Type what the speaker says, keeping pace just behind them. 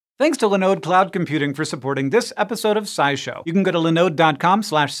Thanks to Linode Cloud Computing for supporting this episode of SciShow. You can go to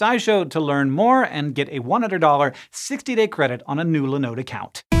linode.com/scishow to learn more and get a $100 60-day credit on a new Linode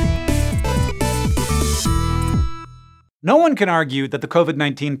account. No one can argue that the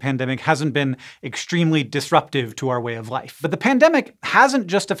COVID-19 pandemic hasn't been extremely disruptive to our way of life. But the pandemic hasn't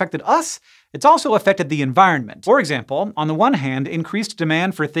just affected us, it's also affected the environment. For example, on the one hand, increased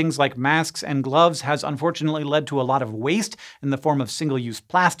demand for things like masks and gloves has unfortunately led to a lot of waste in the form of single-use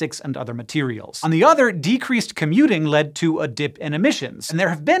plastics and other materials. On the other, decreased commuting led to a dip in emissions. And there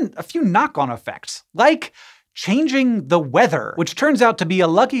have been a few knock-on effects, like changing the weather, which turns out to be a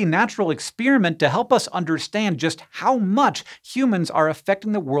lucky natural experiment to help us understand just how much humans are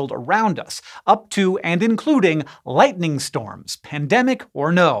affecting the world around us, up to and including lightning storms, pandemic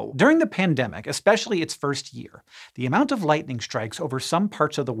or no. During the pandemic, especially its first year, the amount of lightning strikes over some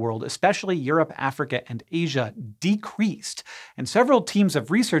parts of the world, especially Europe, Africa, and Asia, decreased, and several teams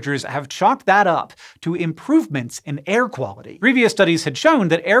of researchers have chalked that up to improvements in air quality. Previous studies had shown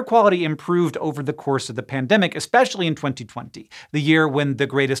that air quality improved over the course of the pandemic, especially in 2020, the year when the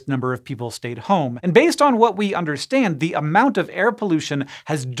greatest number of people stayed home. And based on what we understand, the amount of air pollution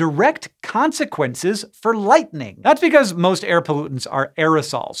has direct consequences for lightning. That's because most air pollutants are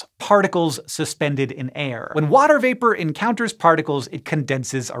aerosols, particles suspended in air. When water vapor encounters particles, it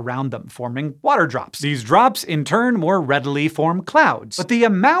condenses around them, forming water drops. These drops, in turn, more readily form clouds. But the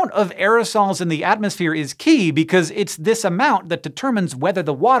amount of aerosols in the atmosphere is key because it's this amount that determines whether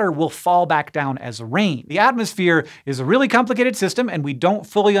the water will fall back down as rain. The atmosphere is a really complicated system, and we don't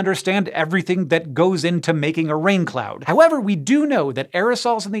fully understand everything that goes into making a rain cloud. However, we do know that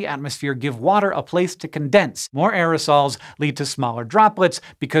aerosols in the atmosphere give water a place to condense. More aerosols lead to smaller droplets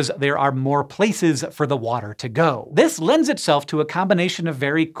because there are more places for the water to go. This lends itself to a combination of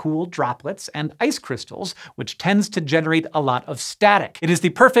very cool droplets and ice crystals, which tends to generate a lot of static. It is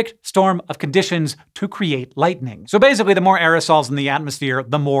the perfect storm of conditions to create lightning. So basically, the more aerosols in the atmosphere,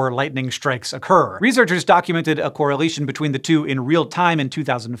 the more lightning strikes occur. Researchers documented a correlation between the two in real time in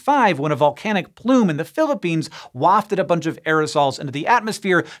 2005 when a volcanic plume in the Philippines wafted a bunch of aerosols into the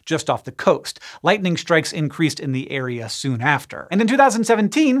atmosphere just off the coast. Lightning strikes increased in the area soon after. And in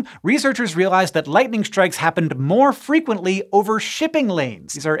 2017, researchers realized that lightning strikes happened more frequently over shipping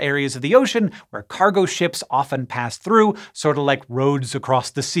lanes. These are areas of the ocean where cargo ships often pass through, sort of like roads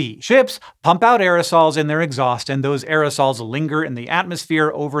across the sea. Ships pump out aerosols in their exhaust, and those aerosols linger in the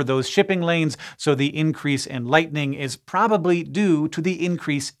atmosphere over those shipping lanes, so the increase in lightning is probably due to the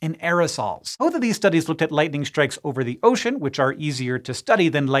increase in aerosols. Both of these studies looked at lightning strikes over the ocean, which are easier to study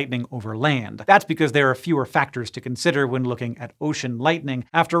than lightning over land. That's because there are fewer factors to consider when looking at ocean lightning.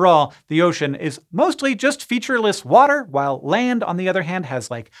 After all, the ocean is mostly just featureless water, while land, on the other hand, has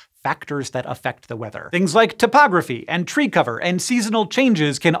factors that affect the weather. Things like topography and tree cover and seasonal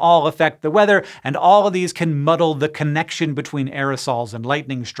changes can all affect the weather, and all of these can muddle the connection between aerosols and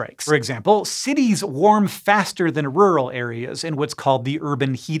lightning strikes. For example, cities warm faster than rural areas in what's called the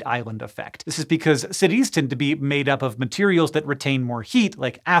urban heat island effect. This is because cities tend to be made up of materials that retain more heat,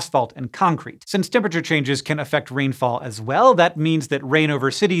 like asphalt and concrete. Since temperature changes can affect rainfall as well, that means that rain over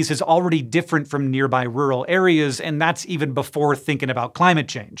cities is already different from nearby rural areas, and that's even before thinking about climate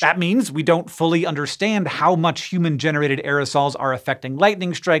change. That means we don't fully understand how much human-generated aerosols are affecting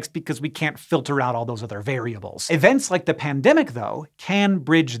lightning strikes because we can't filter out all those other variables. Events like the pandemic, though, can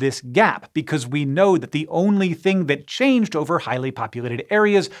bridge this gap because we know that the only thing that changed over highly populated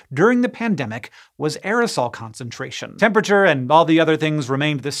areas during the pandemic was aerosol concentration. Temperature and all the other things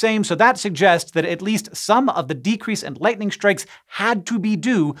remained the same, so that suggests that at least some of the decrease in lightning strikes had to be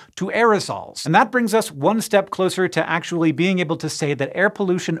due to aerosols. And that brings us one step closer to actually being able to say that air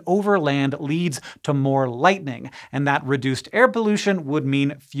pollution over land leads to more lightning, and that reduced air pollution would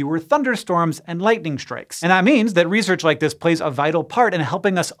mean fewer thunderstorms and lightning strikes. And that means that research like this plays a vital part in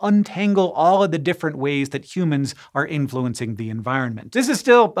helping us untangle all of the different ways that humans are influencing the environment. This is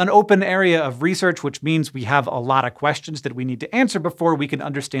still an open area of research, which means we have a lot of questions that we need to answer before we can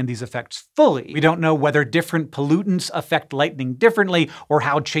understand these effects fully. We don't know whether different pollutants affect lightning differently, or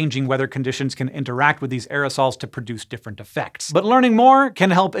how changing weather conditions can interact with these aerosols to produce different effects. But learning more can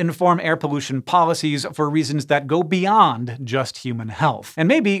help inform air pollution policies for reasons that go beyond just human health, and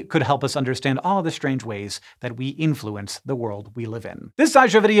maybe could help us understand all the strange ways that we influence the world we live in. This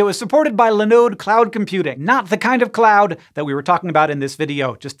SciShow video is supported by Linode Cloud Computing. Not the kind of cloud that we were talking about in this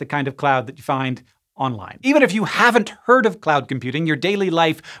video, just the kind of cloud that you find online. Even if you haven't heard of cloud computing, your daily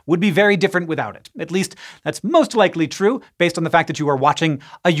life would be very different without it. At least, that's most likely true based on the fact that you are watching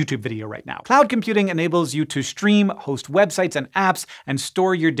a YouTube video right now. Cloud computing enables you to stream, host websites and apps, and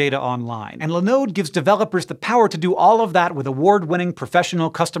store your data online. And Linode gives developers the power to do all of that with award-winning professional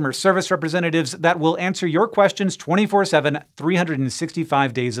customer service representatives that will answer your questions 24/7,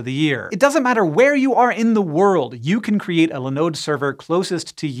 365 days of the year. It doesn't matter where you are in the world, you can create a Linode server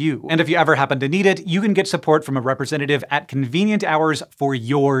closest to you. And if you ever happen to need it, you can get support from a representative at convenient hours for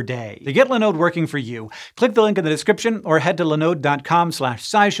your day. To get Linode working for you, click the link in the description or head to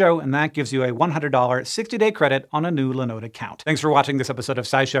linode.com/SciShow, and that gives you a $100 60-day credit on a new Linode account. Thanks for watching this episode of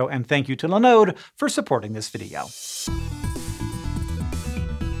SciShow, and thank you to Linode for supporting this video.